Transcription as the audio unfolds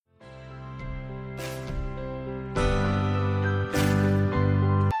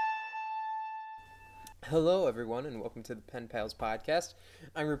Hello, everyone, and welcome to the Pen Pals podcast.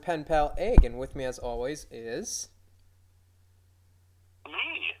 I'm your pen pal Egg, and with me, as always, is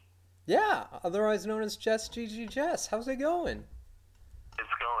Me. yeah, otherwise known as Jess GG Jess. How's it going? It's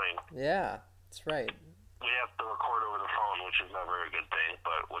going. Yeah, that's right. We have to record over the phone, which is never a good thing,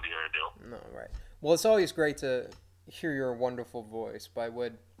 but what are you gonna do? No, right. Well, it's always great to hear your wonderful voice, but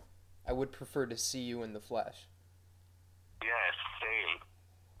I would prefer to see you in the flesh. Yes, same.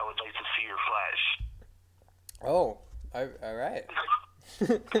 I would like to see your flash. Oh, all right.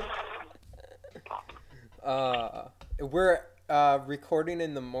 We're recording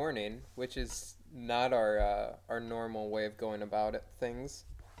in the morning, which is not our normal way of going about it, things.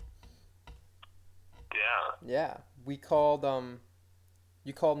 Yeah. Yeah, we called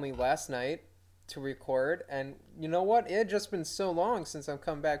you called me last night to record, and you know what? It had just been so long since I've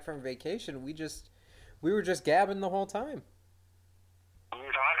come back from vacation. We were just gabbing the whole time. We were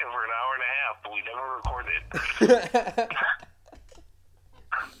talking for an hour and a half, but we never recorded.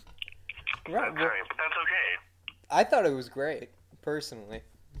 Right, That's right, but that's okay. I thought it was great, personally.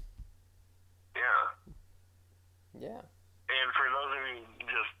 Yeah. Yeah. And for those of you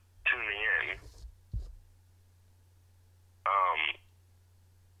just tuning in,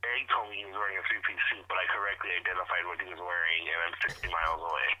 Egg told me he was wearing a three-piece suit, but I correctly identified what he was wearing, and I'm 60 miles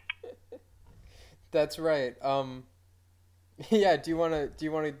away. That's right. Yeah, do you want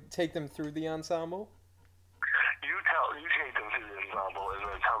to take them through the ensemble? You take them to the ensemble and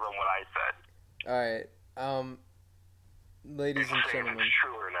then tell them what I said. All right. Ladies and Say if gentlemen, it's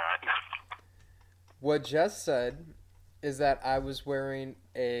true or not. what Jess said is that I was wearing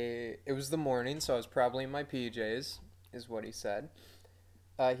it was the morning, so I was probably in my PJs, is what he said.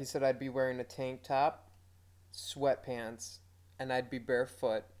 He said I'd be wearing a tank top, sweatpants, and I'd be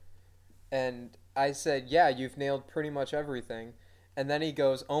barefoot. And I said, yeah, you've nailed pretty much everything. And then he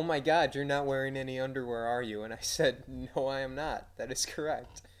goes, oh my God, you're not wearing any underwear, are you? And I said, no, I am not. That is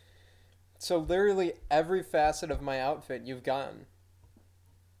correct. So literally every facet of my outfit you've gotten.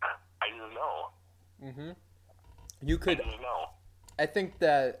 I didn't know. Mm-hmm. You could. I didn't know.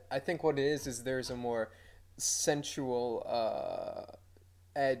 I think what it is there's a more sensual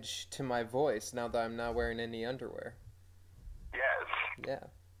edge to my voice now that I'm not wearing any underwear. Yes. Yeah.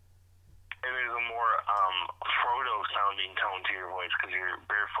 And there's a more Frodo-sounding tone to your voice because you're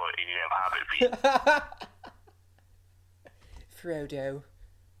barefoot and you have hobbit feet. Frodo.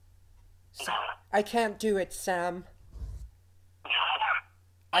 I can't do it, Sam.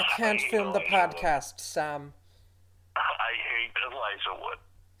 I can't hate film the Elijah podcast, Sam. I hate Elijah Wood.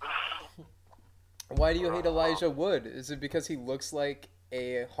 Why do you hate Elijah Wood? Is it because he looks like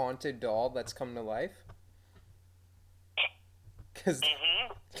a haunted doll that's come to life? Because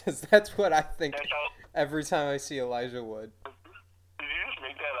that's what I think That's how, every time I see Elijah Wood. did you just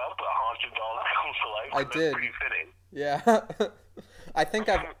make that up? A haunted doll that comes to life? I That's did. pretty fitting. Yeah. I think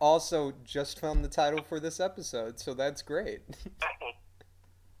I've also just found the title for this episode, so that's great.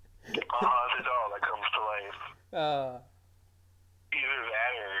 A haunted doll that comes to life. Either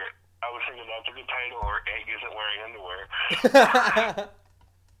that or I was thinking that's a good title or Egg isn't wearing underwear.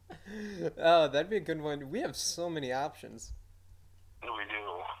 Oh, that'd be a good one. We have so many options. We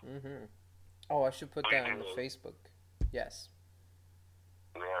do. Mm-hmm. Oh, I should put that on the Facebook. Yes.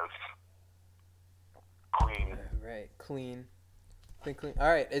 Yes. Queen. Right. Clean. Think clean. All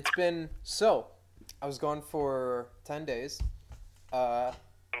right. It's been I was gone for 10 days.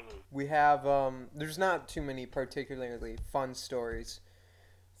 We have there's not too many particularly fun stories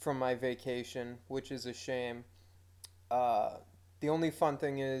from my vacation, which is a shame. The only fun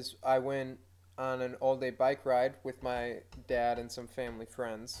thing is I went on an all-day bike ride with my dad and some family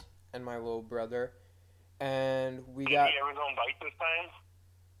friends and my little brother, and we Did got. he have his own bike this time?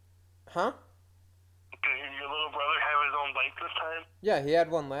 Huh? Did your little brother have his own bike this time? Yeah, he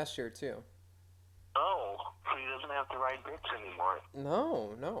had one last year too. Oh, so he doesn't have to ride bikes anymore.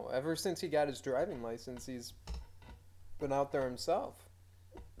 No. Ever since he got his driving license, he's been out there himself.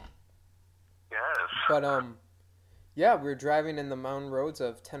 Yes. But yeah, we were driving in the mountain roads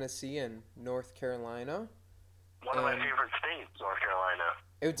of Tennessee and North Carolina. One of my favorite states, North Carolina.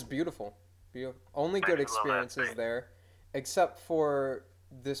 It's beautiful. Only good I love that experiences state. there, except for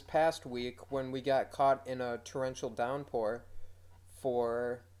this past week when we got caught in a torrential downpour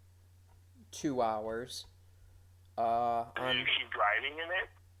for 2 hours. Did you keep driving in it?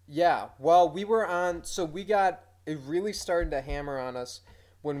 Yeah, well, it really started to hammer on us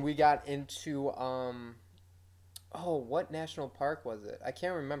when we got into, what national park was it? I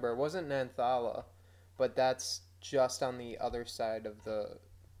can't remember. It wasn't Nanthala, but that's just on the other side of the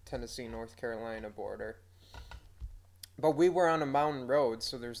Tennessee-North Carolina border. But we were on a mountain road,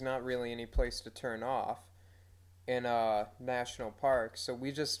 so there's not really any place to turn off in a national park. So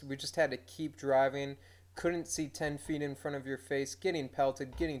we just had to keep driving. Couldn't see 10 feet in front of your face, getting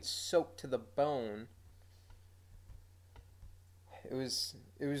pelted, getting soaked to the bone. It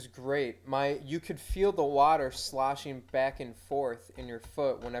was great. You could feel the water sloshing back and forth in your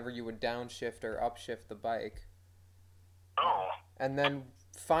foot whenever you would downshift or upshift the bike. Oh. And then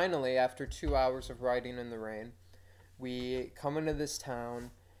finally, after 2 hours of riding in the rain, we come into this town,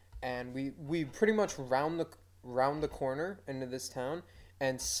 and we pretty much round the corner into this town,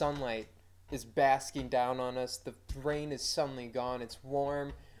 and sunlight is basking down on us. The rain is suddenly gone. It's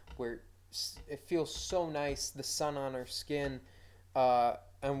warm. It feels so nice. The sun on our skin.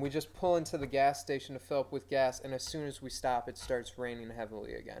 And we just pull into the gas station to fill up with gas, and as soon as we stop, it starts raining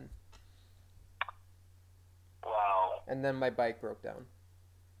heavily again. Wow. And then my bike broke down.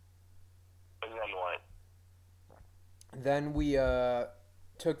 And then what? Then we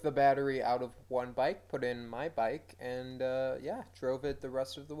took the battery out of one bike, put in my bike, and drove it the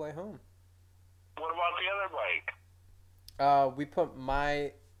rest of the way home. What about the other bike? We put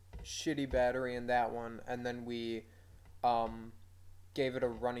my shitty battery in that one, and then we gave it a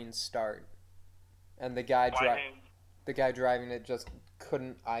running start. And the guy driving it just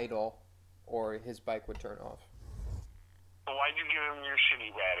couldn't idle, or his bike would turn off. Why'd you give him your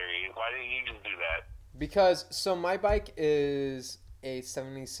shitty battery? Why didn't you just do that? Because, so my bike is a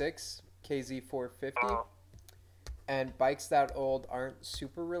 76 KZ450, and bikes that old aren't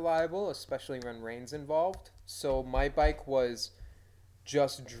super reliable, especially when rain's involved. So my bike was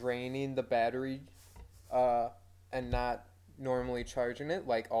just draining the battery and not normally charging it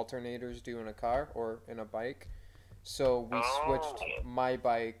like alternators do in a car or in a bike. So we switched my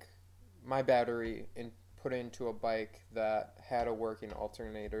battery, and put into a bike that had a working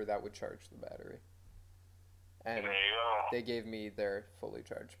alternator that would charge the battery. And there you go. They gave me their fully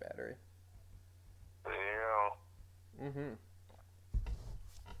charged battery. There you go. Mm-hmm.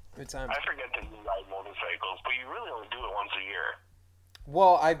 Good time. I forget that you ride motorcycles, but you really only do it once a year.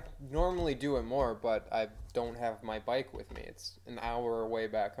 Well, I normally do it more, but I don't have my bike with me. It's an hour away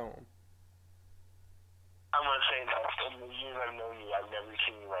back home. I'm going to say that in the years I've known you, I've never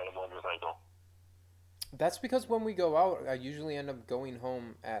seen you ride a motorcycle. That's because when we go out, I usually end up going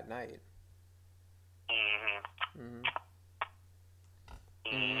home at night. Mm-hmm.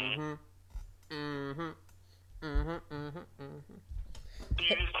 Mm-hmm. Mm-hmm. Mm-hmm. Mm-hmm. Mm-hmm. Do you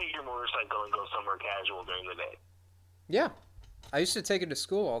just take your motorcycle and go somewhere casual during the day? Yeah. I used to take it to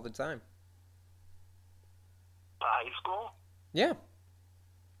school all the time. High school? Yeah.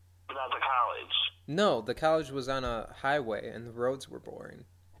 But not to college? No, the college was on a highway and the roads were boring.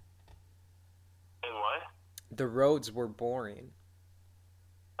 And what? The roads were boring.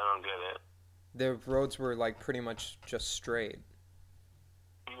 I don't get it. The roads were like pretty much just straight.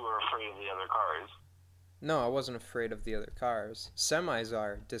 You were afraid of the other cars? No, I wasn't afraid of the other cars. Semis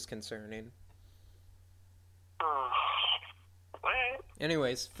are disconcerting.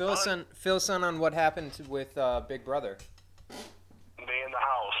 Anyways, fill us in on what happened with Big Brother. They in the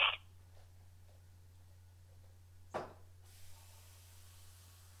house.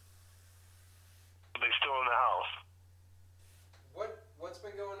 They still in the house. What's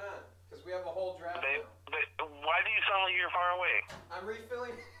been going on? Because we have a whole draft now. Why do you sound like you're far away?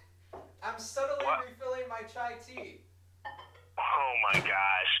 I'm subtly refilling my chai tea. Oh my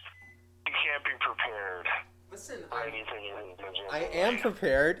gosh. You can't be prepared. Listen, I I am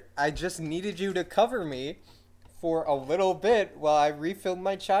prepared. I just needed you to cover me for a little bit while I refilled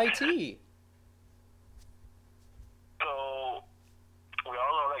my chai tea. So, we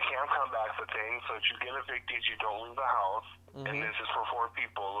all know that Camp Comeback's a thing, so if you get evicted, you don't leave the house. Mm-hmm. And this is for 4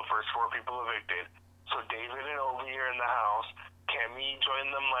 people, the first 4 people evicted. So David and Ovi are in the house. Cammy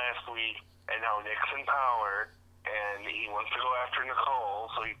joined them last week, and now Nick's in power, and he wants to go after Nicole,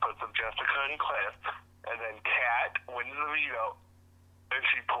 so he puts up Jessica and Cliff. And then Kat wins the veto, and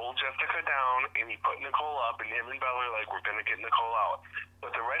she pulled Jessica down, and he put Nicole up, and him and Bella are like, we're going to get Nicole out.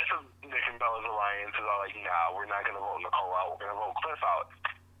 But the rest of Nick and Bella's alliance is all like, nah, we're not going to vote Nicole out, we're going to vote Cliff out.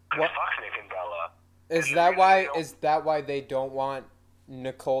 Because fuck Nick and Bella. Is that why they don't want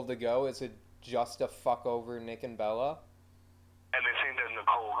Nicole to go? Is it just to fuck over Nick and Bella? And they think that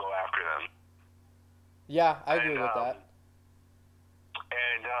Nicole will go after them. Yeah, I agree with that.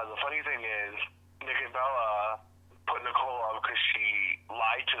 And the funny thing is, Nick and Bella put Nicole up because she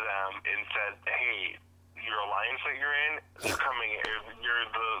lied to them and said, hey, your alliance that you're in, they're coming, you're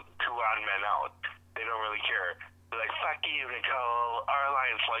the 2 odd men out. They don't really care. They're like, fuck you, Nicole. Our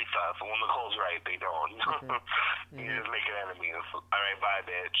alliance likes us. Well, Nicole's right. They don't. Mm-hmm. You're just making enemies. All right, bye,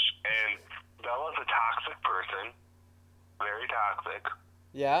 bitch. And Bella's a toxic person. very toxic.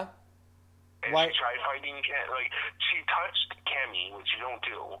 Yeah? And Why? she tried fighting she touched Kemi, which you don't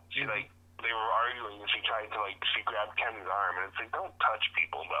do. She, they were arguing, and she tried to, she grabbed Kemi's arm, and it's like, don't touch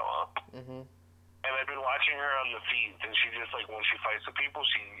people, Bella. Mm-hmm. And I've been watching her on the feeds, and she just, when she fights with people,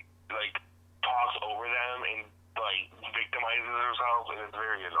 she, talks over them and, victimizes herself, and it's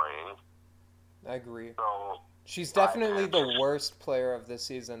very annoying. I agree. So, she's definitely the worst player of this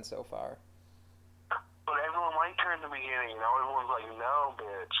season so far. But everyone liked her in the beginning. Now everyone's like, no,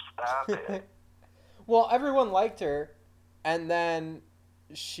 bitch, stop it. Well, everyone liked her, and then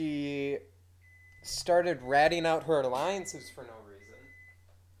she started ratting out her alliances for no reason.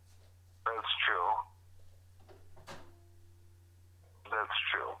 That's true. That's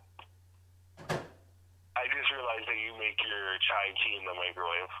true. I just realized that you make your chai tea in the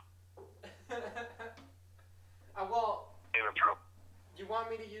microwave. Well, you want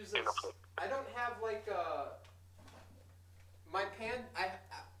me to use this? I don't have my pan.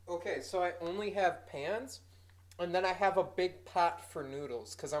 Okay, so I only have pans, and then I have a big pot for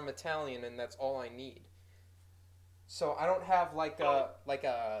noodles because I'm Italian and that's all I need. So I don't have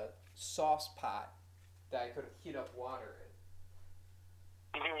a sauce pot that I could heat up water in.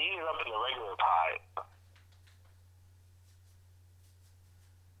 You can heat it up in the regular pot.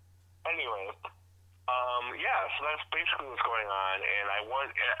 Anyway, so that's basically what's going on, and I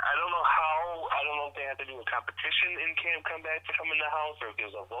don't know if they have to do a competition in Camp Comeback to come in the house, or if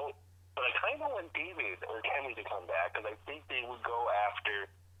there's a vote, but I kind of want David or Kemi to come back, because I think they would go after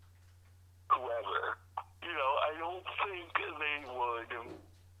whoever. I don't think they would,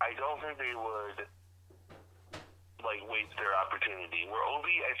 waste their opportunity, where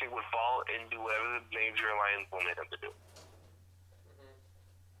Ovi, I think, would fall and do whatever the major alliance wanted him to do.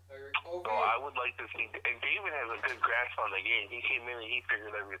 So I would like to see, and David has a good grasp on the game. He came in and he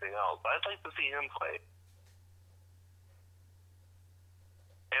figured everything out. But I'd like to see him play.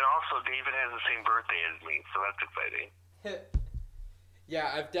 And also, David has the same birthday as me, so that's exciting. Yeah,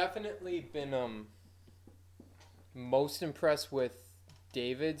 I've definitely been most impressed with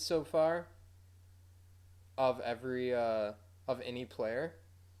David so far of any player.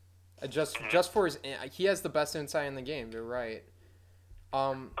 Just for he has the best insight in the game. You're right.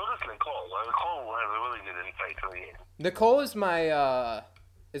 So does Nicole. Nicole has a really good insight to the game. Nicole is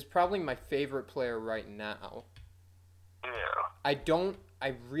is probably my favorite player right now. Yeah.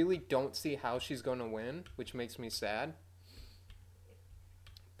 I really don't see how she's going to win, which makes me sad.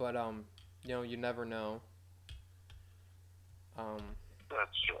 But you never know.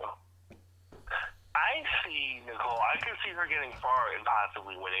 That's true. I see Nicole. I can see her getting far and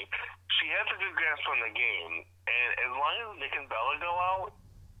possibly winning. She has a good grasp on the game, and as long as Nick and Bella go out,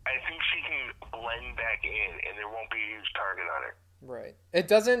 I think she can blend back in, and there won't be a huge target on her. Right. It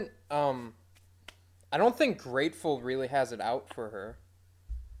doesn't. I don't think Grateful really has it out for her.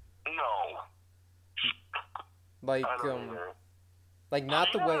 No. Not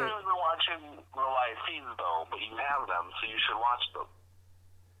the way. I've really been watching the live feeds though, but you have them, so you should watch them.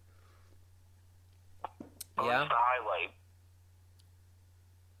 Yeah. That's the highlight.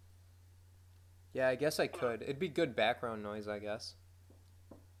 Yeah, I guess I could. It'd be good background noise, I guess.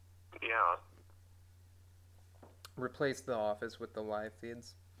 Yeah. Replace The Office with the live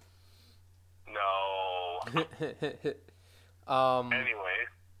feeds. No. Anyway.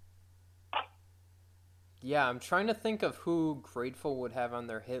 Yeah, I'm trying to think of who Grateful would have on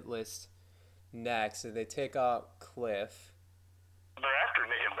their hit list next. If they take out Cliff. They're after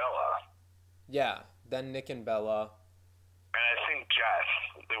Nick and Bella. Yeah, then Nick and Bella. And I think Jess.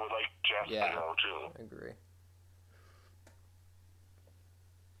 They would like Jess to know, too. I agree.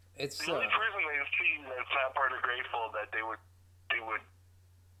 It's the only person they've seen that's not part of Grateful that they would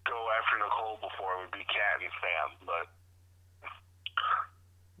go after Nicole before would be Kat and Sam, but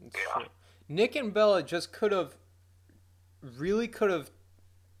True. Nick and Bella just could have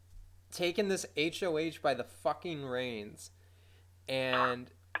taken this HOH by the fucking reins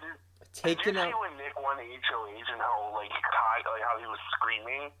and taken out. Did you see when Nick won the HOH and how he was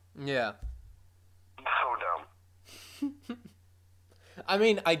screaming? Yeah. So dumb. I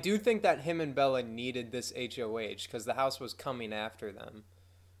mean, I do think that him and Bella needed this HOH because the house was coming after them.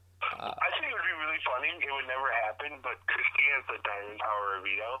 I think it would be really funny. It would never happen, but Christy has the diamond power of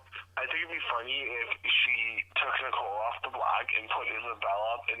veto. I think it'd be funny if she took Nicole off the block and put Isabel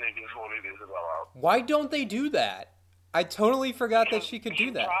up, and they just voted Isabel out. Why don't they do that? I totally forgot that she could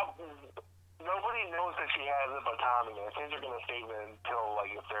do that. Nobody knows that she has a baton, and I think they're gonna save it until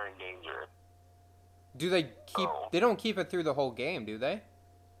if they're in danger. Do they keep? They don't keep it through the whole game, do they?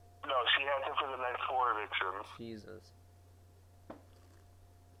 No, she has it for the next 4 evictions. Jesus.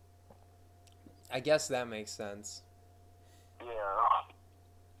 I guess that makes sense. Yeah.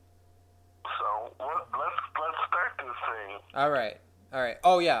 So let's start this thing. All right.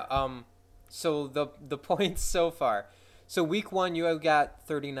 Oh yeah. So the points so far. So week 1 you have got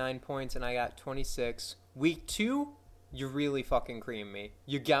 39 points and I got 26. Week 2, you really fucking creamed me.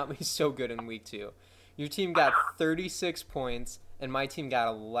 You got me so good in week 2. Your team got 36 points and my team got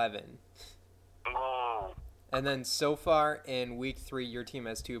 11. Oh. And then so far in week 3, your team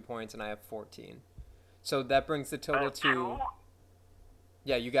has 2 points and I have 14. So that brings the total to. 2?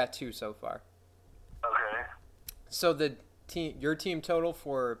 Yeah, you got 2 so far. Okay. So your team total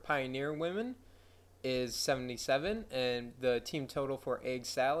for Pioneer Women is 77, and the team total for Egg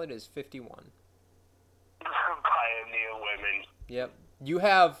Salad is 51. Pioneer Women. Yep. You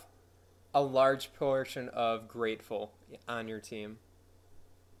have a large portion of Grateful on your team.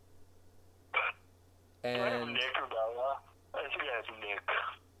 And do I have Nick or Bella? I think I have Nick.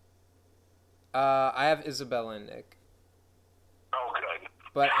 I have Isabella and Nick. Oh, good.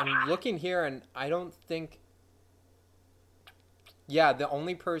 But I'm looking here, and I don't think. Yeah, the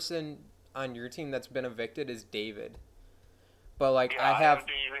only person on your team that's been evicted is David. But like yeah, I have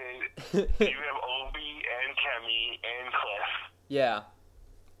David. You have Obi and Kemi and Cliff. Yeah.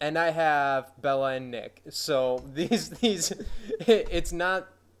 And I have Bella and Nick. So these it's not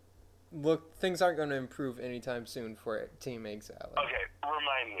things aren't going to improve anytime soon for Team Egg Salad. Okay,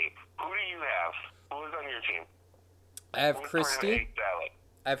 remind me. Who do you have? Who is on your team? I have Who's Christy. Egg Salad?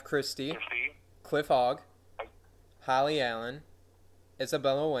 I have Christy. Christy? Cliff Hogg. Holly Allen.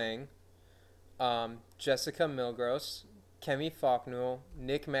 Isabella Wang. Jessica Milgros. Kemi Faulknell.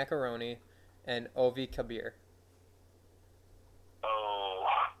 Nick Macaroni. And Ovi Kabir. Oh.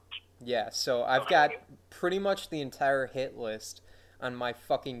 Yeah, so I've got pretty much the entire hit list on my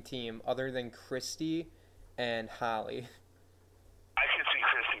fucking team other than Christy and Holly. I could see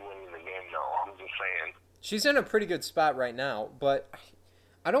Christy winning the game, though. I'm just saying. She's in a pretty good spot right now, but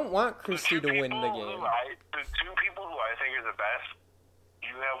I don't want Christy to win the game. The 2 people who I think are the best,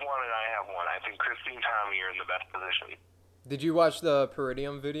 you have one and I have one. I think Christy and Tommy are in the best position. Did you watch the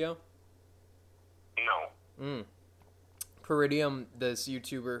Peridium video? No. Peridium, this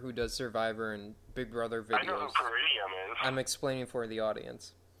YouTuber who does Survivor and Big Brother videos. I know who Peridium is. I'm explaining for the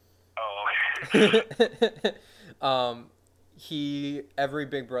audience. Oh, okay. Every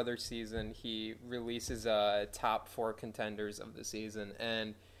Big Brother season, he releases top 4 contenders of the season,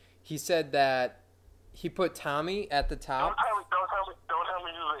 and he said that he put Tommy at the top. Don't tell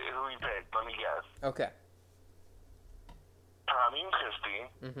me who he picked. Let me guess. Okay. Tommy and Christy.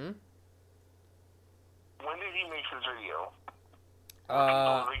 Mm-hmm. When did he make this video?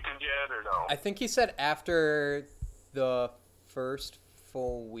 Yet or no? I think he said after the first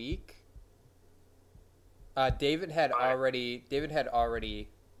full week. David had already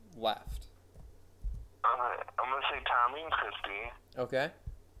left. Alright, I'm gonna say Tommy and Christy. Okay.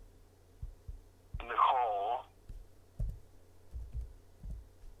 Nicole.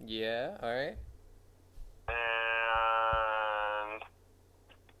 Yeah. All right. And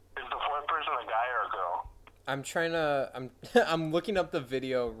is the 4th person a guy or a girl? I'm looking up the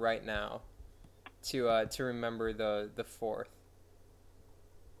video right now to remember the 4th.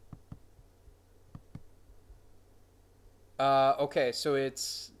 Okay, so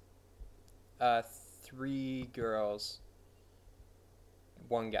it's 3 girls,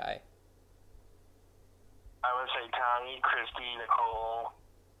 1 guy. I would say Tommy, Christy, Nicole,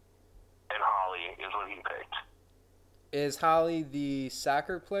 and Holly is what he picked. Is Holly the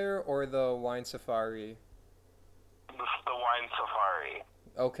soccer player or the wine safari? The wine safari.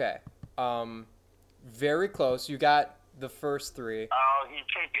 Okay. Very close. You got the first 3. Oh, he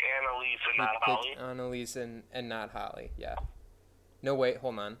picked Annalise and not Holly? He picked Annalise and not Holly, yeah. No, wait,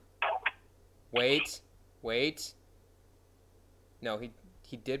 hold on. Wait. No, he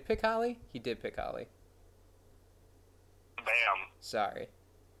did pick Holly? He did pick Holly. Bam. Sorry.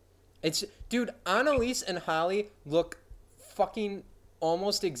 Dude, Annalise and Holly look fucking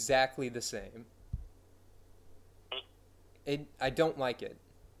almost exactly the same. I don't like it.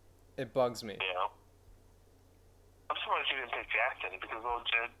 It bugs me. Yeah. I'm surprised you didn't pick Jackson because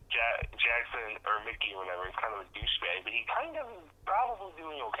Jackson or Mickey or whatever is kind of a douchebag, but he kind of is probably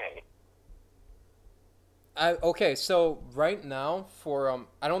doing okay. Okay, so right now for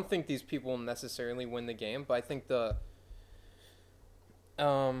I don't think these people will necessarily win the game, but I think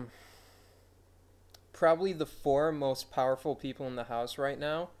probably the 4 most powerful people in the house right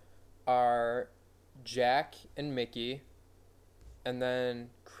now are Jack and Mickey, and then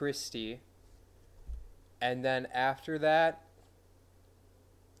Christy, and then after that,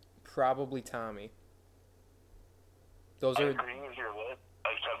 probably Tommy. I agree with your list,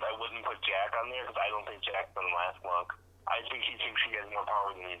 except I wouldn't put Jack on there because I don't think Jack's going to last long. I think he thinks he has more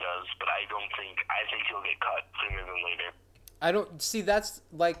power than he does, but I think he'll get cut sooner than later. I don't see that's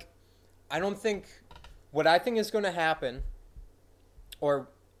like I don't think what I think is going to happen or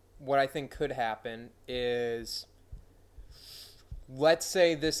what I think could happen is let's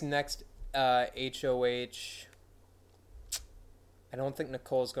say this next HOH I don't think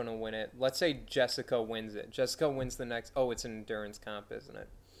Nicole's going to win it. Let's say Jessica wins it. Jessica wins the next it's an endurance comp, isn't it?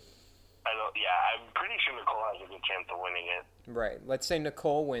 I'm pretty sure Nicole has a good chance of winning it. Right. Let's say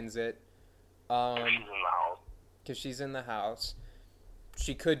Nicole wins it. If she's in the house. Because she's in the house.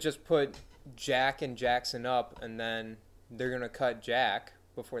 She could just put Jack and Jackson up, and then they're going to cut Jack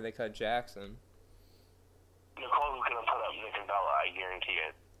before they cut Jackson. Nicole's going to put up Nick and Bella, I guarantee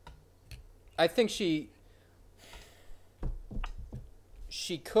it. I think she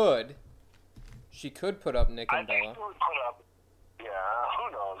could. She could put up Nick and Bella. I think she would put up,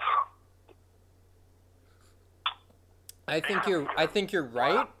 who knows? I think you're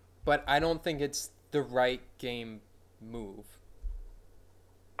right, but I don't think it's the right game move.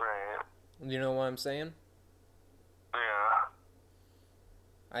 Right. You know what I'm saying? Yeah.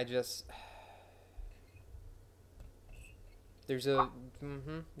 There's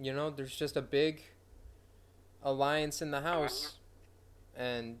there's just a big alliance in the house,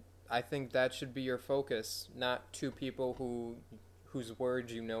 and I think that should be your focus, not two people whose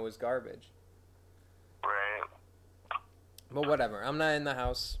words you know is garbage. Right. But whatever, I'm not in the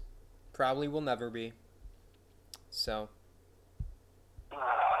house. Probably will never be. So,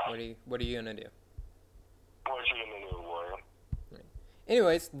 what are you gonna do? What you gonna do, boy? Right.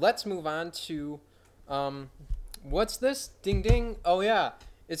 Anyways, let's move on to, what's this? Ding ding. Oh yeah,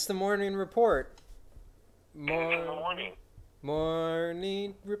 it's the morning report. It's in the morning.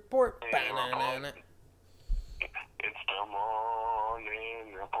 Morning report. It's the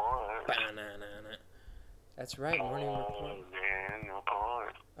morning report. Ba-na-na-na. That's right, morning report. Morning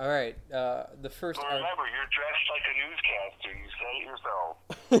report. All right, the first. But remember, you're dressed like a newscaster. You said it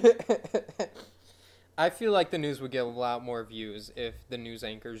yourself. I feel like the news would get a lot more views if the news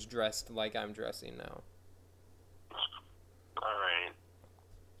anchor's dressed like I'm dressing now.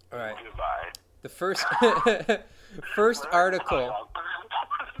 All right. Goodbye. The first first article.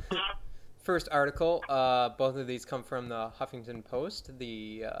 First article. Both of these come from the Huffington Post.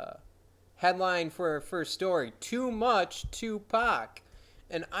 The headline for our first story: Too much Tupac.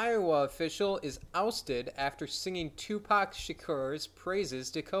 An Iowa official is ousted after singing Tupac Shakur's praises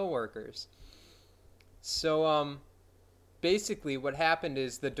to coworkers. So, basically what happened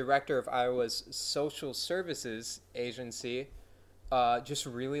is the director of Iowa's social services agency just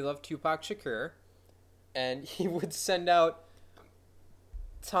really loved Tupac Shakur, and he would send out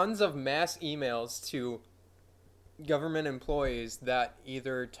tons of mass emails to government employees that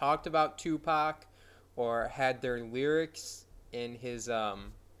either talked about Tupac or had their lyrics in his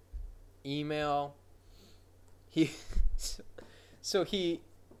email. He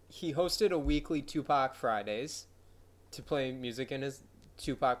hosted a weekly Tupac Fridays to play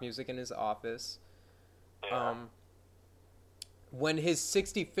Tupac music in his office. When his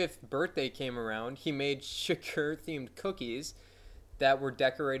 65th birthday came around, he made Shakur themed cookies that were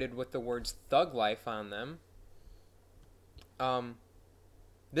decorated with the words Thug Life on them.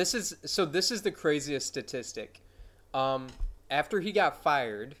 This is the craziest statistic. After he got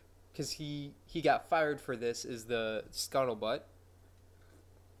fired, because he got fired for this, is the scuttlebutt.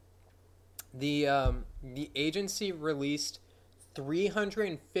 The agency released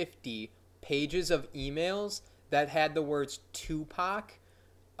 350 pages of emails that had the words Tupac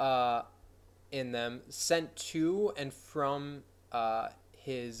in them, sent to and from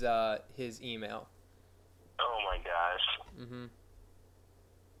his email. Oh my gosh.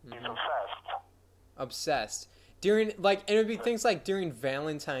 He's obsessed. During and it'd be things like during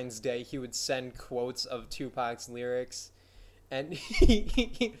Valentine's Day, he would send quotes of Tupac's lyrics, and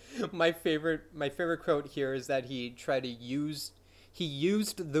my favorite quote here is that he used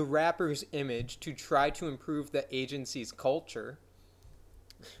the rapper's image to try to improve the agency's culture.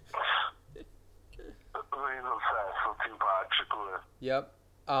 He's obsessed with Tupac Shakur. Yep.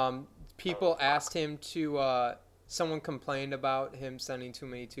 People asked him to. Someone complained about him sending too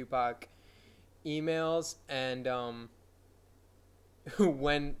many Tupac emails, and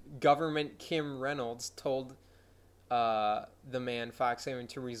when government Kim Reynolds told the man Fox 7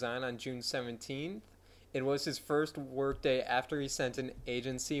 to resign on June 17th, it was his first workday after he sent an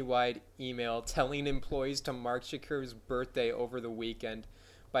agency-wide email telling employees to mark Shakur's birthday over the weekend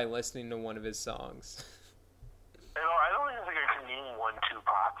by listening to one of his songs. I don't even think I can name one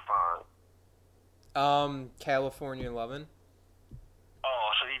Tupac song. California Lovin'.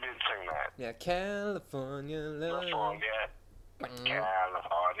 Oh, so he did sing that. Yeah, California Lovin'. The song, yeah.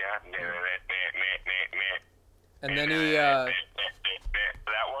 California. And then he, that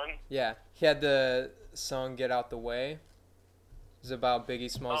one? yeah, he had the song "Get Out the Way." It's about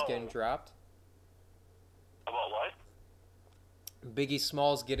Biggie Smalls getting dropped. About what? Biggie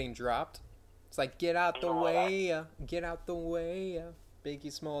Smalls getting dropped. It's like, get out the way, get out the way.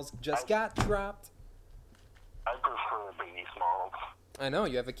 Biggie Smalls just got dropped. I prefer Biggie Smalls. I know,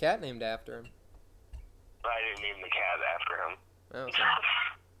 you have a cat named after him. I didn't name the cat after him. Oh, okay.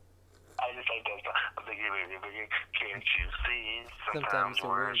 I just like that song. Biggie, can't you see? Sometimes the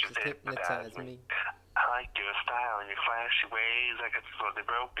words just hypnotize me. I like your style and your flashy ways. I could sort of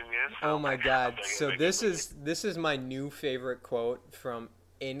broken yes. Oh my god. So this is my new favorite quote from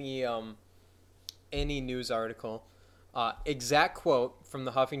any news article. Exact quote from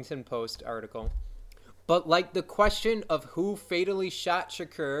the Huffington Post article. But like the question of who fatally shot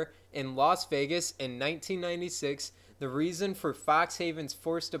Shakur in Las Vegas in 1996, the reason for Fox Haven's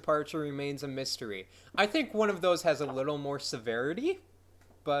forced departure remains a mystery. I think one of those has a little more severity,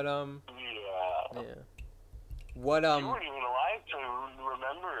 but Yeah. What You weren't even alive to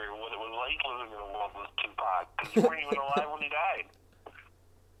remember what it was like living in a world with Tupac. 'Cause you weren't even alive when he died.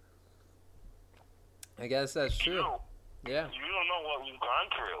 I guess that's true. Yeah. You don't know what we've gone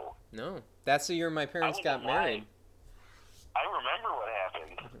through. No. That's the year my parents got married. I remember what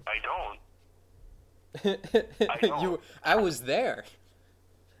happened. I don't. I was there.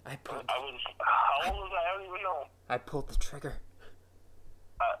 How old was I? I don't even know. I pulled the trigger.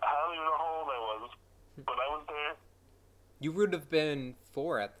 I don't even know how old I was, but I was there. You would have been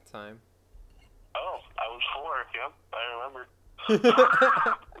 4 at the time. Oh, I was 4. Yep, I remember.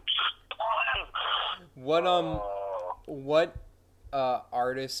 What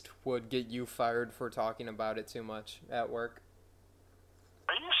artist would get you fired for talking about it too much at work?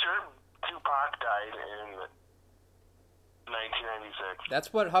 Are you sure Tupac died in 1996?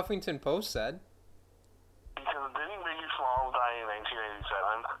 That's what Huffington Post said. Because didn't Biggie Smalls die in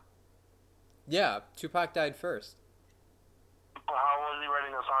 1987? Yeah, Tupac died first. But how was he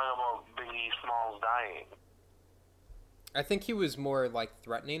writing a song about Biggie Smalls dying? I think he was more like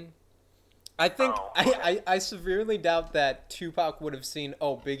threatening. I think I severely doubt that Tupac would have seen,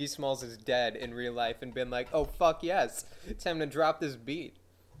 oh, Biggie Smalls is dead in real life and been like, oh, fuck yes, time to drop this beat.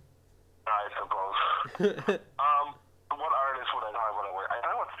 I suppose. What artist would I talk about at work? I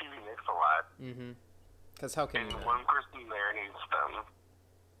talk about Stevie Nicks a lot. Mm-hmm. Because how can you And one person there needs them.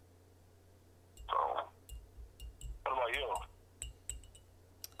 So, what about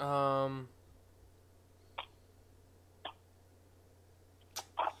you?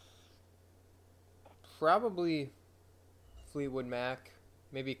 Probably Fleetwood Mac,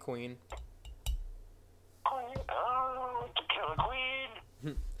 maybe Queen. Queen, oh, to kill a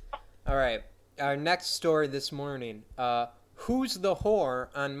queen. All right, our next story this morning. Who's the whore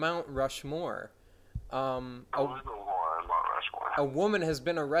on Mount Rushmore? A woman has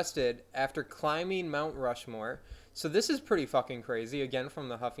been arrested after climbing Mount Rushmore. So this is pretty fucking crazy. Again, from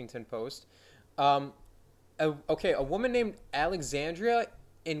the Huffington Post. A woman named Alexandria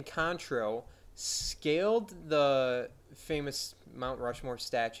Incontro scaled the famous Mount Rushmore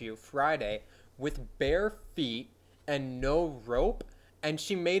statue Friday with bare feet and no rope, and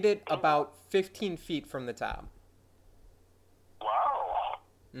she made it about 15 feet from the top. Wow.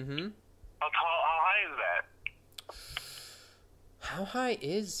 Mm-hmm. How high is that? How high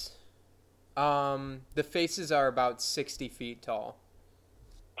is? The faces are about 60 feet tall.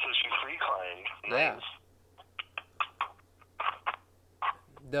 So she free climbed. Nice.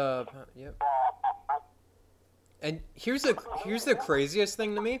 Yeah. Yep. And here's the craziest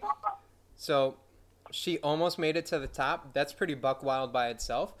thing to me. So, she almost made it to the top. That's pretty buck wild by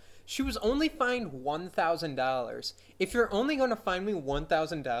itself. She was only fined $1,000. If you're only going to fine me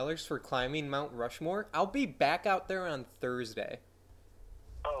 $1,000 for climbing Mount Rushmore, I'll be back out there on Thursday.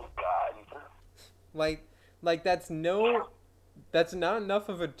 Oh God. Like that's not enough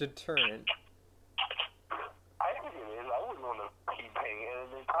of a deterrent. I think it is. I wouldn't want to keep paying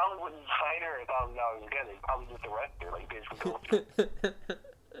it. They probably wouldn't fine her $1,000 again. They'd probably just arrest her, like basically.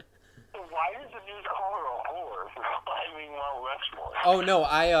 Why does the news call her a whore for climbing Mount Rushmore? Oh no,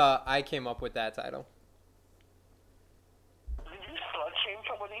 I came up with that title. Did you slut shame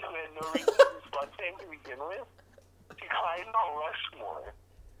somebody who had no reason to slut shame to begin with? She climbed Mount Rushmore.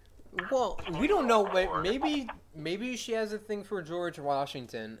 Well, we don't know. Maybe she has a thing for George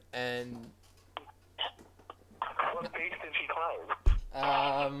Washington, and what base did she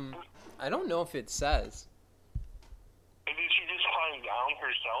climb? I don't know if it says. And did she just climb down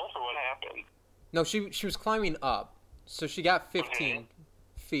herself, or what happened? No, she was climbing up, so she got 15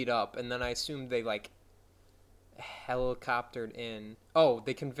 feet up, and then I assumed they helicoptered in. Oh,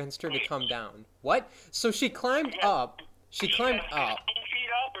 they convinced her to come down. What? So she climbed up. She climbed up. 15 feet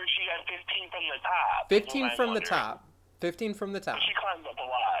up, or she got 15 from the top? 15 from the top. 15 from the top. She climbed up a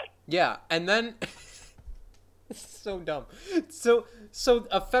lot. Yeah, and then this is so dumb. So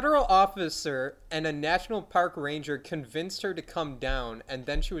a federal officer and a national park ranger convinced her to come down, and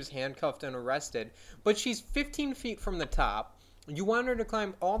then she was handcuffed and arrested. But she's 15 feet from the top. You want her to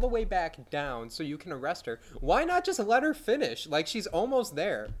climb all the way back down so you can arrest her. Why not just let her finish? Like, she's almost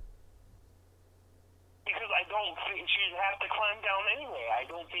there. Because I don't think she'd have to climb down anyway. I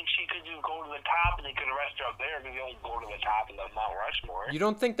don't think she could just go to the top and they could arrest her up there because you don't go to the top of the Mount Rushmore. You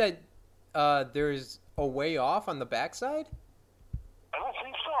don't think that there's a way off on the backside? I don't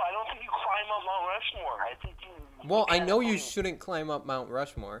think so. I don't think you climb up Mount Rushmore. I think you... Well, I know you shouldn't climb up Mount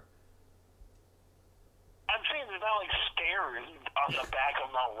Rushmore. I'm saying there's not like stairs on the back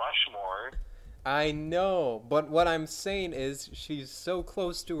of Mount Rushmore. I know, but what I'm saying is she's so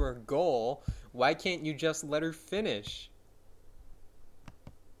close to her goal, why can't you just let her finish?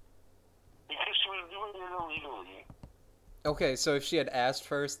 Because she was doing it illegally. Okay, so if she had asked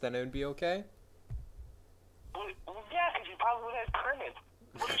first, then it would be okay? Well, yeah, because she probably would have permits.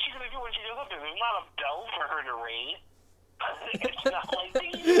 What is she going to do when she goes up there? There's not a bell for her to ring. It's not like,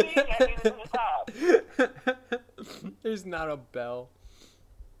 ding, ding, ding, There's not a bell.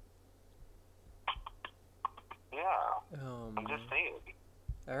 Yeah. Oh, I'm just saying.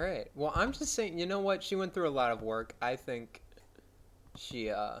 All right. Well, I'm just saying, you know what? She went through a lot of work. I think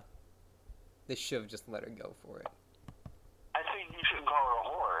they should have just let her go for it. I think you shouldn't call her a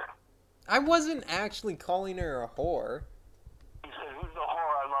whore. I wasn't actually calling her a whore. You said, who's the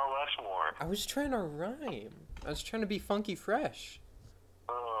whore on Mount Rushmore? I was trying to rhyme. I was trying to be funky fresh.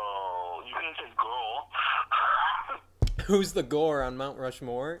 Oh, you could have said girl. Who's the gore on Mount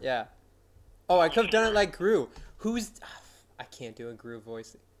Rushmore? Yeah. Oh, I could have done it like Gru. I can't do a Gru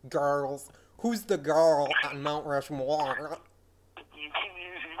voice. Girls. Who's the girl on Mount Rushmore? You can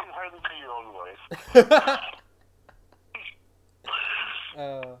hardly do your own voice.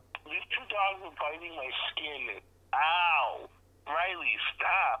 These two dogs are biting my skin. Ow. Riley,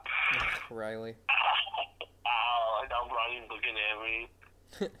 stop. Riley. Ow, now Ronnie's looking at me.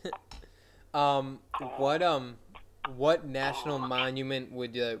 What national monument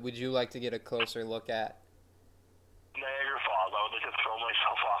would you like to get a closer look at? Niagara Falls. I would like to throw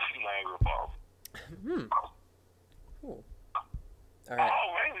myself off Niagara Falls. Cool. All right.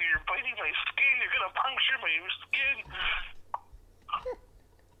 Oh, Riley, you're biting my skin. You're gonna puncture my skin.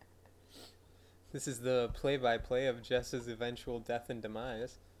 This is the play-by-play of Jess's eventual death and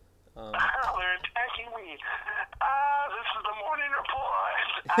demise. They're attacking me. This is the morning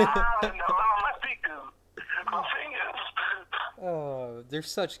report. No, my fingers. My fingers. Oh, they're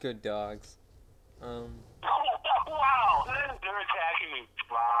such good dogs. Wow, they're attacking me.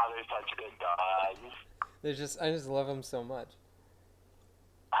 Wow, they're such good dogs. I just love them so much.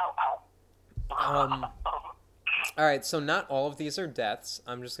 Ow. All right, so not all of these are deaths.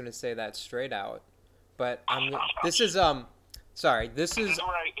 I'm just gonna say that straight out. But this is where I guess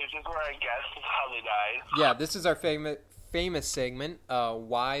how they died. Yeah, this is our famous segment,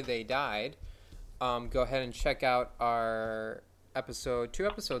 why they died. Go ahead and check out our episode 2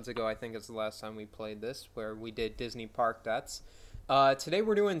 episodes ago. I think it's the last time we played this, where we did Disney park deaths. Today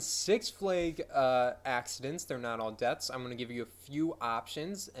we're doing Six Flag accidents. They're not all deaths. I'm gonna give you a few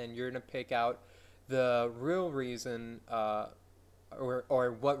options, and you're gonna pick out the real reason or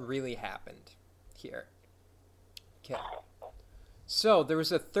what really happened here. Okay. So there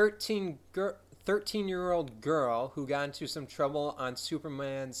was a 13-year-old girl who got into some trouble on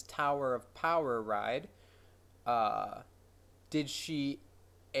Superman's Tower of Power ride. Did she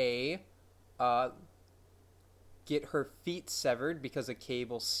A, get her feet severed because a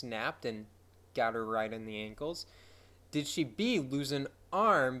cable snapped and got her right in the ankles? Did she B, lose an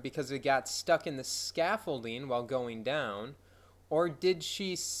arm because it got stuck in the scaffolding while going down? Or did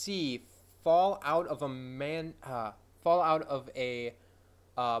she C, fall out of a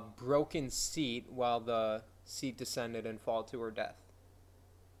broken seat while the seat descended and fall to her death?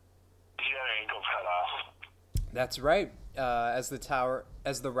 She got her ankles cut off. That's right. As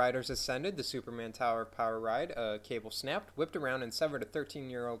the riders ascended the Superman Tower of Power ride, a cable snapped, whipped around, and severed a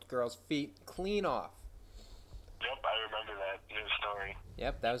 13-year-old girl's feet clean off. Yep, I remember that news story.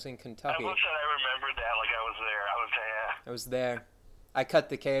 Yep, that was in Kentucky. I wish that I remembered that like I was there. I was there. I cut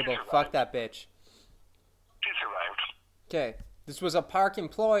the cable. Fuck that bitch. She survived. Okay. This was a park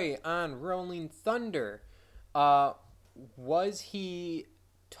employee on Rolling Thunder. Was he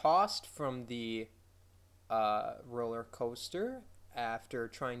tossed from the roller coaster after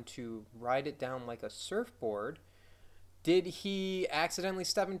trying to ride it down like a surfboard? Did he accidentally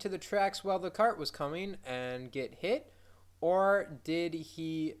step into the tracks while the cart was coming and get hit? Or did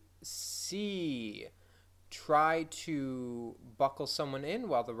he C, try to buckle someone in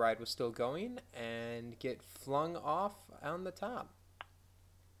while the ride was still going and get flung off on the top?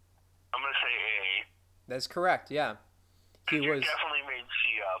 I'm going to say A. That's correct, yeah. You definitely made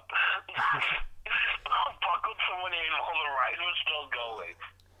C up. Buckled someone in while the ride was still going.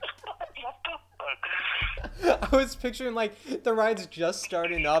 What the fuck? I was picturing, like, the ride's just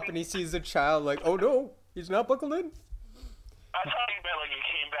starting up and he sees the child, like, oh no, he's not buckled in. I thought he meant like he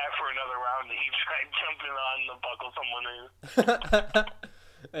came back for another round and he tried jumping on to buckle someone in.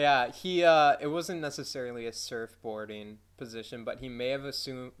 Yeah, it wasn't necessarily a surfboarding position, but he may have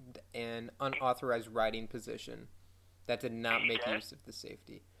assumed an unauthorized riding position that did not make use of the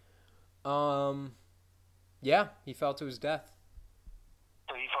safety. Yeah, he fell to his death.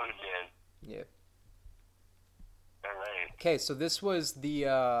 So he fucking did. Yeah. Alright. Okay, so this was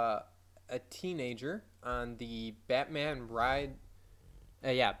a teenager on the Batman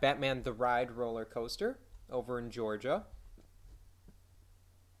the Ride roller coaster over in Georgia.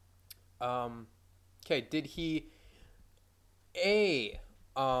 Okay, did he A,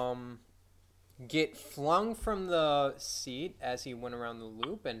 get flung from the seat as he went around the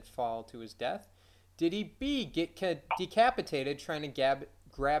loop and fall to his death? Did he B, get decapitated trying to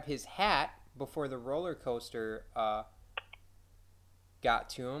grab his hat before the roller coaster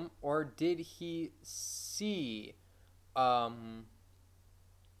got to him? Or did he C, I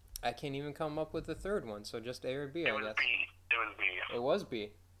can't even come up with the third one, so just A or B, I guess. It was B. It was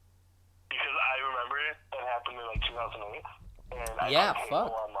B. Because I remember it. That happened in like 2008. And I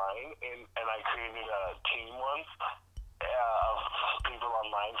fuck. online, and I created a team once of people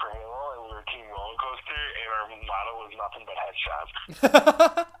online for Halo, and we were Team Roller Coaster, and our motto was nothing but headshots.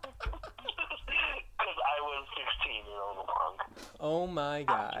 Because I was 16 year old punk. Oh my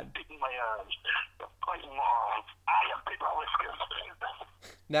god. I'm beating my arms. Like, Mom, I have big whiskers.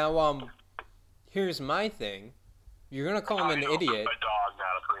 Now, here's my thing. You're gonna call him an idiot. A dog,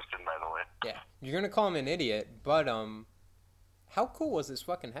 not a person, by the way. Yeah, you're gonna call him an idiot, but how cool was his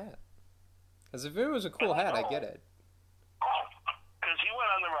fucking hat? Because if it was a cool hat, I get it. Because he went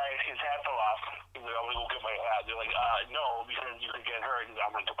on the ride, his hat fell off. He's like, I'm gonna go get my hat. They're like, no, because you could get hurt. He's like,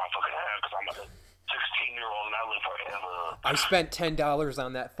 I'm gonna get my fucking hat because I'm a 16-year-old and I live forever. I spent $10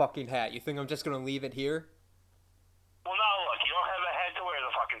 on that fucking hat. You think I'm just gonna leave it here? Well, now look, you don't have a head to wear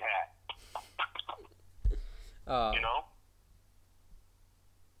the fucking hat. You know?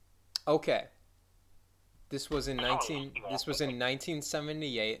 Okay. This was in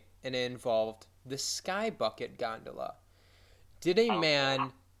 1978, and it involved the Sky Bucket Gondola. Did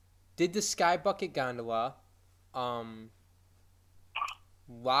the Sky Bucket Gondola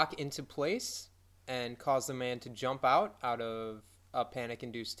lock into place and cause the man to jump out of a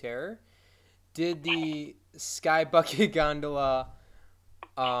panic-induced terror? Did the Sky Bucket Gondola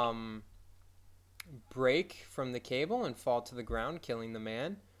break from the cable and fall to the ground, killing the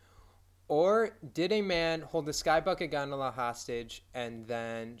man? Or did a man hold the Sky Bucket Gondola hostage and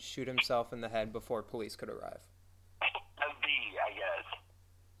then shoot himself in the head before police could arrive? B, I guess.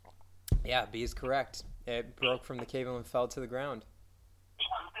 Yeah, B is correct. It broke from the cable and fell to the ground.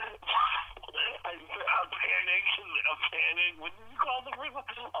 A panic, what did you call the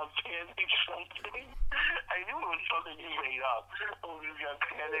person? A panic something? I knew it was something you made up. Oh, you got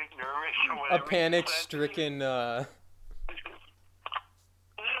panic, nervous, or whatever. A panic-stricken,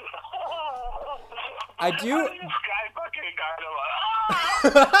 I do. Sky Bucket Gondola.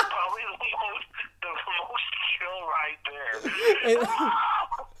 Probably the most chill right there.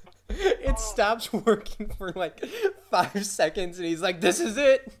 It stops working for like 5 seconds, and he's like, "This is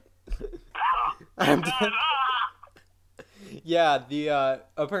it. I'm done." Yeah,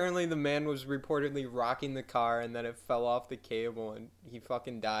 apparently the man was reportedly rocking the car, and then it fell off the cable, and he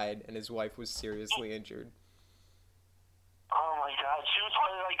fucking died, and his wife was seriously injured. Oh my god, she was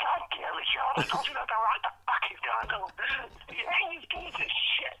probably like, God damn it, Sean, I told you not to rock the fucking gondola. You always do this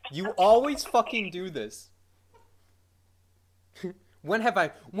shit. You always fucking do this. When have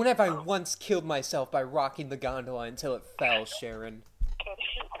I once killed myself by rocking the gondola until it fell, Sharon?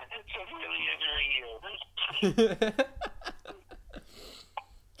 It's really injuring you.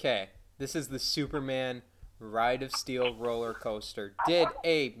 Okay, this is the Superman Ride of Steel roller coaster. Did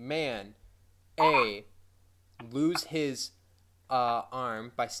a man A, lose his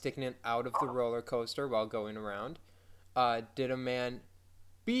arm by sticking it out of the roller coaster while going around? Did a man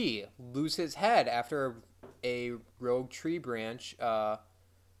B, lose his head after a rogue tree branch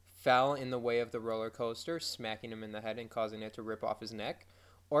fell in the way of the roller coaster, smacking him in the head and causing it to rip off his neck?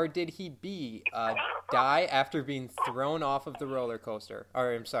 Or did he B, die after being thrown off of the roller coaster?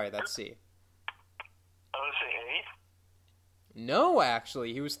 Or, I'm sorry, that's C. I would say A. No,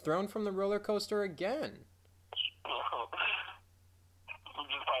 actually. He was thrown from the roller coaster again.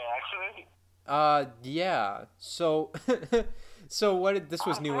 Just by accident? Yeah. So, this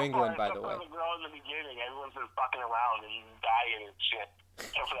was New England, by the way. Except for the girl in the beginning. Everyone's just fucking around and dying and shit.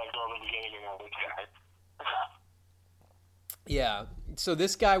 Except for that girl in the beginning and all this guy. Yeah. So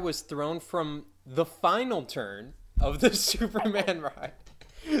this guy was thrown from the final turn of the Superman ride.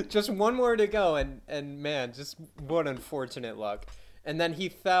 Just one more to go, and man, just what unfortunate luck. And then he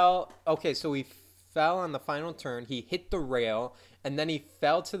fell. Okay, so he fell on the final turn. He hit the rail, and then he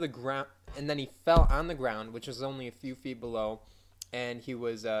fell to the ground. And then he fell on the ground, which was only a few feet below, and he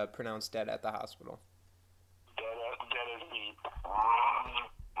was pronounced dead at the hospital. Dead as meat.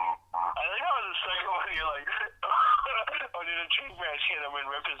 I think how in the second one you're like, oh, did a tree branch hit him and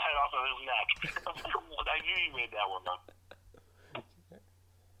ripped his head off of his neck? I knew you made that one up.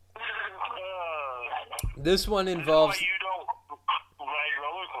 This one involves. This is why you don't ride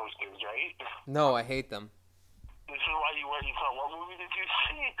roller coasters, right? No, I hate them. This is why you went and saw. What movie did you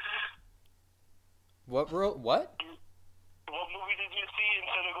see? What? What movie did you see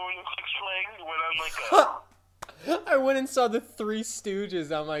instead of going to Six Flags? You went on like a. I went and saw the Three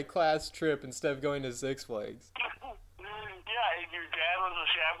Stooges on my class trip instead of going to Six Flags. Yeah, and your dad was a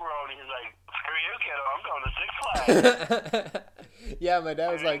chaperone. He's like, "Screw you, kiddo! I'm going to Six Flags." Yeah, my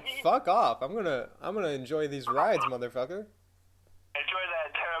dad was like, "Fuck off! I'm gonna enjoy these rides, motherfucker." Enjoy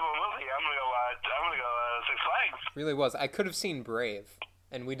that terrible movie. I'm gonna go Six Flags. Really was. I could have seen Brave,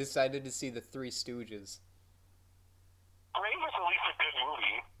 and we decided to see the Three Stooges. Brave was at least a good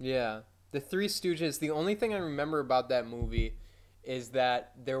movie. Yeah, the Three Stooges. The only thing I remember about that movie is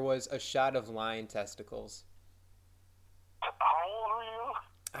that there was a shot of lion testicles. How old were you?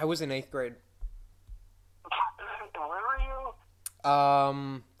 I was in 8th grade. Where were you?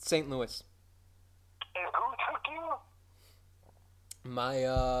 St. Louis. And who took you?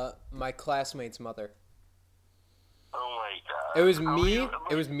 My classmate's mother. Oh my god. It was me.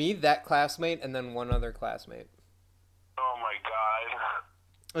 It was me, that classmate, and then one other classmate. Oh my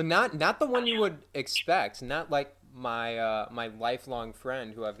god. Not the one you would expect. Not like my my lifelong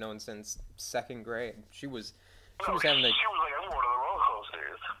friend who I've known since 2nd grade. She was having a. She was like, I'm going to the roller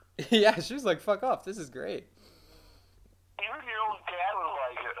coasters. Yeah, she was like, "Fuck off! This is great." Even your old dad was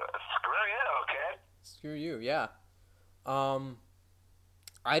like, "Screw you, okay?" Screw you, yeah.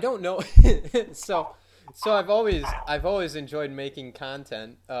 I don't know. so I've always enjoyed making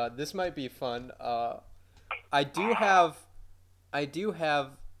content. This might be fun. I do have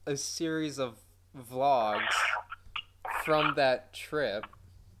a series of vlogs from that trip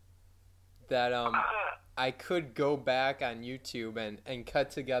that I could go back on YouTube and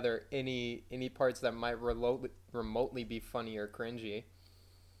cut together any parts that might remotely be funny or cringy.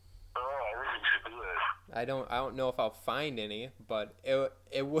 Oh, I really should do it. I don't know if I'll find any, but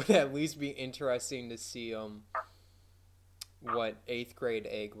it would at least be interesting to see what 8th grade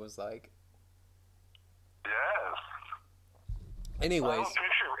Egg was like. Yes. Anyways. I don't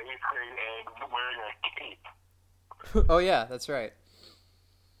picture 8th grade Egg wearing a cape. Oh yeah, that's right.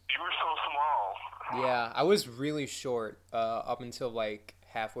 You were so small. Yeah, I was really short up until like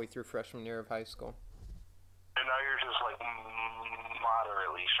halfway through freshman year of high school. And now you're just like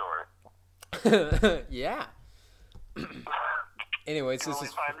moderately short. Yeah. Anyways,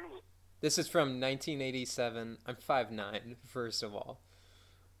 this is from 1987. I'm 5'9", first of all.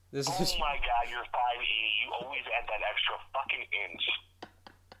 Oh my god, you're 5'8". You always add that extra fucking inch.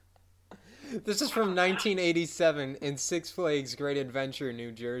 This is from 1987 in Six Flags Great Adventure,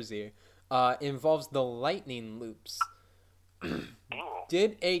 New Jersey. Involves the lightning loops.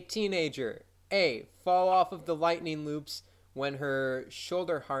 Did a teenager A, fall off of the lightning loops when her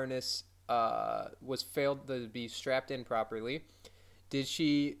shoulder harness was failed to be strapped in properly? Did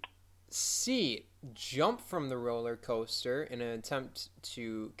she C, jump from the roller coaster in an attempt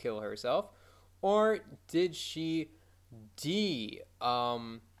to kill herself? Or did she D,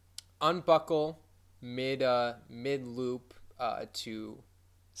 unbuckle mid loop to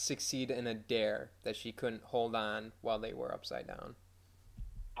succeed in a dare that she couldn't hold on while they were upside down?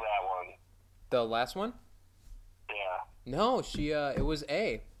 That one. The last one? Yeah. No, she it was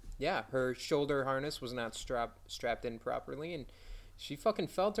A. Yeah, her shoulder harness was not strapped in properly, and she fucking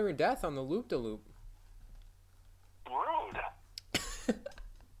fell to her death on the loop-de-loop. Rude.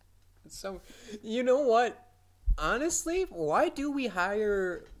 So, you know what? Honestly, why do we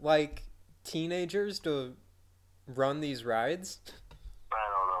hire like teenagers to run these rides? I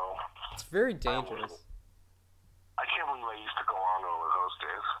don't know. It's very dangerous. I can't believe I used to go on roller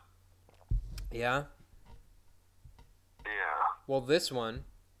coasters. Yeah? Well, this one,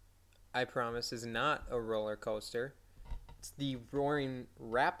 I promise, is not a roller coaster. It's the Roaring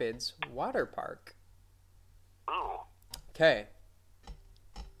Rapids water park. Ooh. Okay.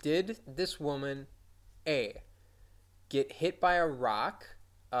 Did this woman, A, get hit by a rock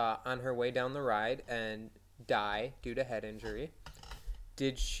on her way down the ride and die due to head injury?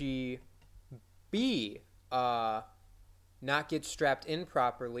 Did she, B, not get strapped in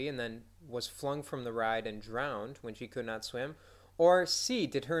properly and then was flung from the ride and drowned when she could not swim? Or C,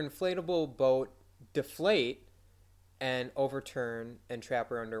 did her inflatable boat deflate and overturn and trap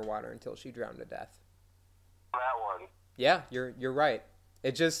her underwater until she drowned to death? That one. Yeah, you're right.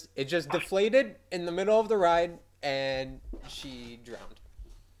 It just deflated in the middle of the ride and she drowned.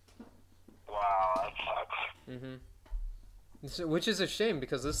 Wow, that sucks. Mm-hmm. So, which is a shame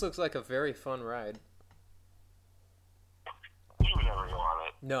because this looks like a very fun ride. You would never go on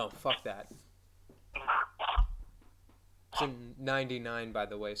it. No, fuck that. It's in 99, by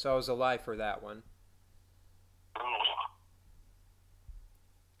the way, so I was alive for that one.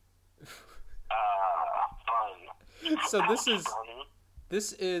 Fun. So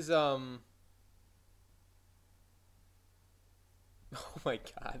this is oh my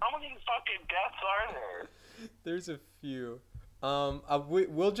god. How many fucking deaths are there? There's a few.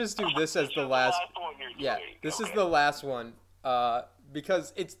 We'll just do this as the last. Yeah, this is the last one.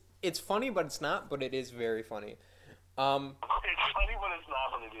 Because it's funny, but it's not. But it is very funny. It's funny, but it's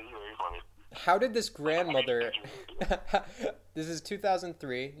not. But it is very funny. How did this grandmother? This is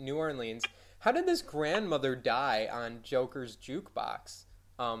 2003, New Orleans. How did this grandmother die on Joker's jukebox?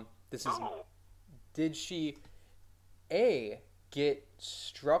 This is. Did she, A, get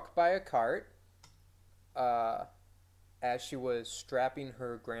struck by a cart, as she was strapping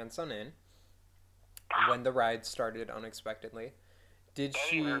her grandson in when the ride started unexpectedly? Did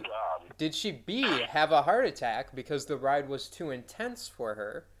she B, have a heart attack because the ride was too intense for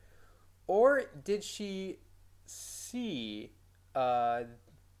her? Or did she C,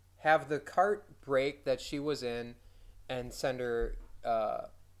 have the cart break that she was in and send her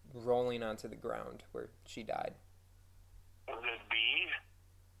rolling onto the ground where she died? Was it B?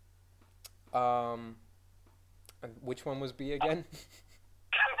 Which one was B again?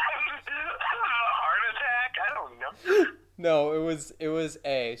 Heart attack? I don't know. No, it was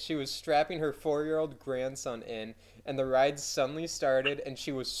A. She was strapping her 4-year-old grandson in, and the ride suddenly started, and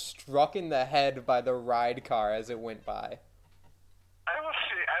she was struck in the head by the ride car as it went by. I don't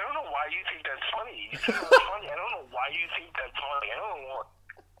know why you think that's funny. You said it was funny. I don't know why you think that's funny. I don't know.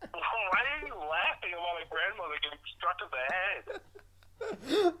 Why are you laughing about a grandmother getting struck in the head?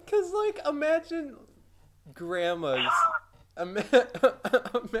 Because, like, imagine grandmas.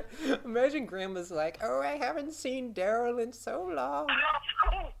 Imagine grandma's like, oh, I haven't seen Daryl in so long.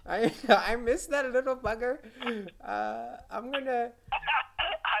 I miss that little bugger. I'm gonna.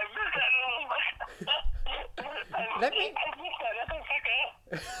 I miss that little bugger.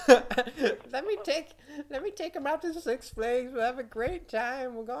 Let me take him out to Six Flags. We'll have a great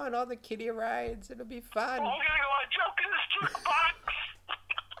time. We'll go on all the kiddie rides. It'll be fun. We're gonna go on Joker's jukebox.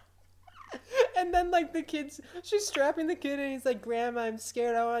 And then, like, the kids, she's strapping the kid, and he's like, Grandma, I'm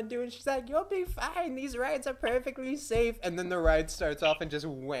scared. I want to do it. And she's like, you'll be fine. These rides are perfectly safe. And then the ride starts off and just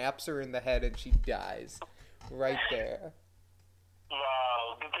whaps her in the head, and she dies right there.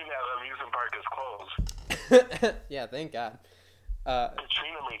 Wow, good thing that amusement park is closed. Yeah, thank God.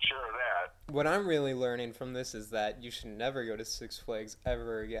 Katrina made sure of that. What I'm really learning from this is that you should never go to Six Flags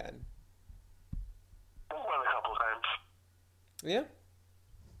ever again. I went a couple times. Yeah?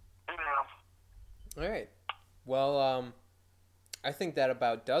 Yeah. All right. Well, I think that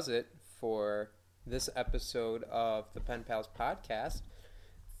about does it for this episode of the Pen Pals podcast.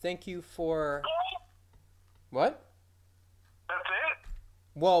 Thank you for... What? That's it?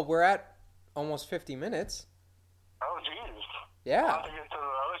 Well, we're at almost 50 minutes. Oh, jeez. Yeah. We'll have to get to the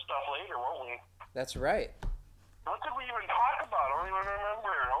other stuff later, won't we? That's right. What did we even talk about? I don't even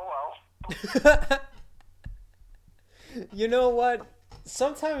remember. Oh, well. You know what?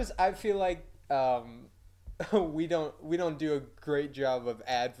 Sometimes I feel like we don't do a great job of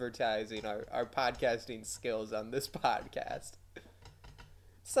advertising our podcasting skills on this podcast.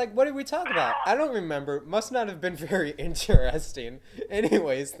 It's like, what did we talk about? I don't remember. Must not have been very interesting.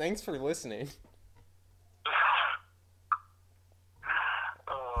 Anyways, thanks for listening.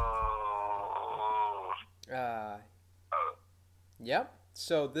 Yep.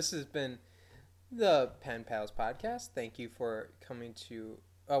 So this has been the Pen Pals podcast. Thank you for coming to...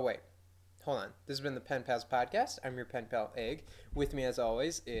 Oh, wait. Hold on. This has been the Pen Pals podcast. I'm your Pen Pal Egg. With me, as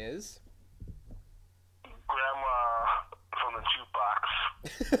always, is... Grandma from the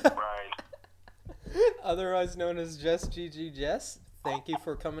jukebox. Right. otherwise known as Just GG Jess, thank you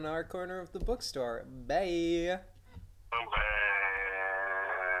for coming to our corner of the bookstore. Bye. Bye.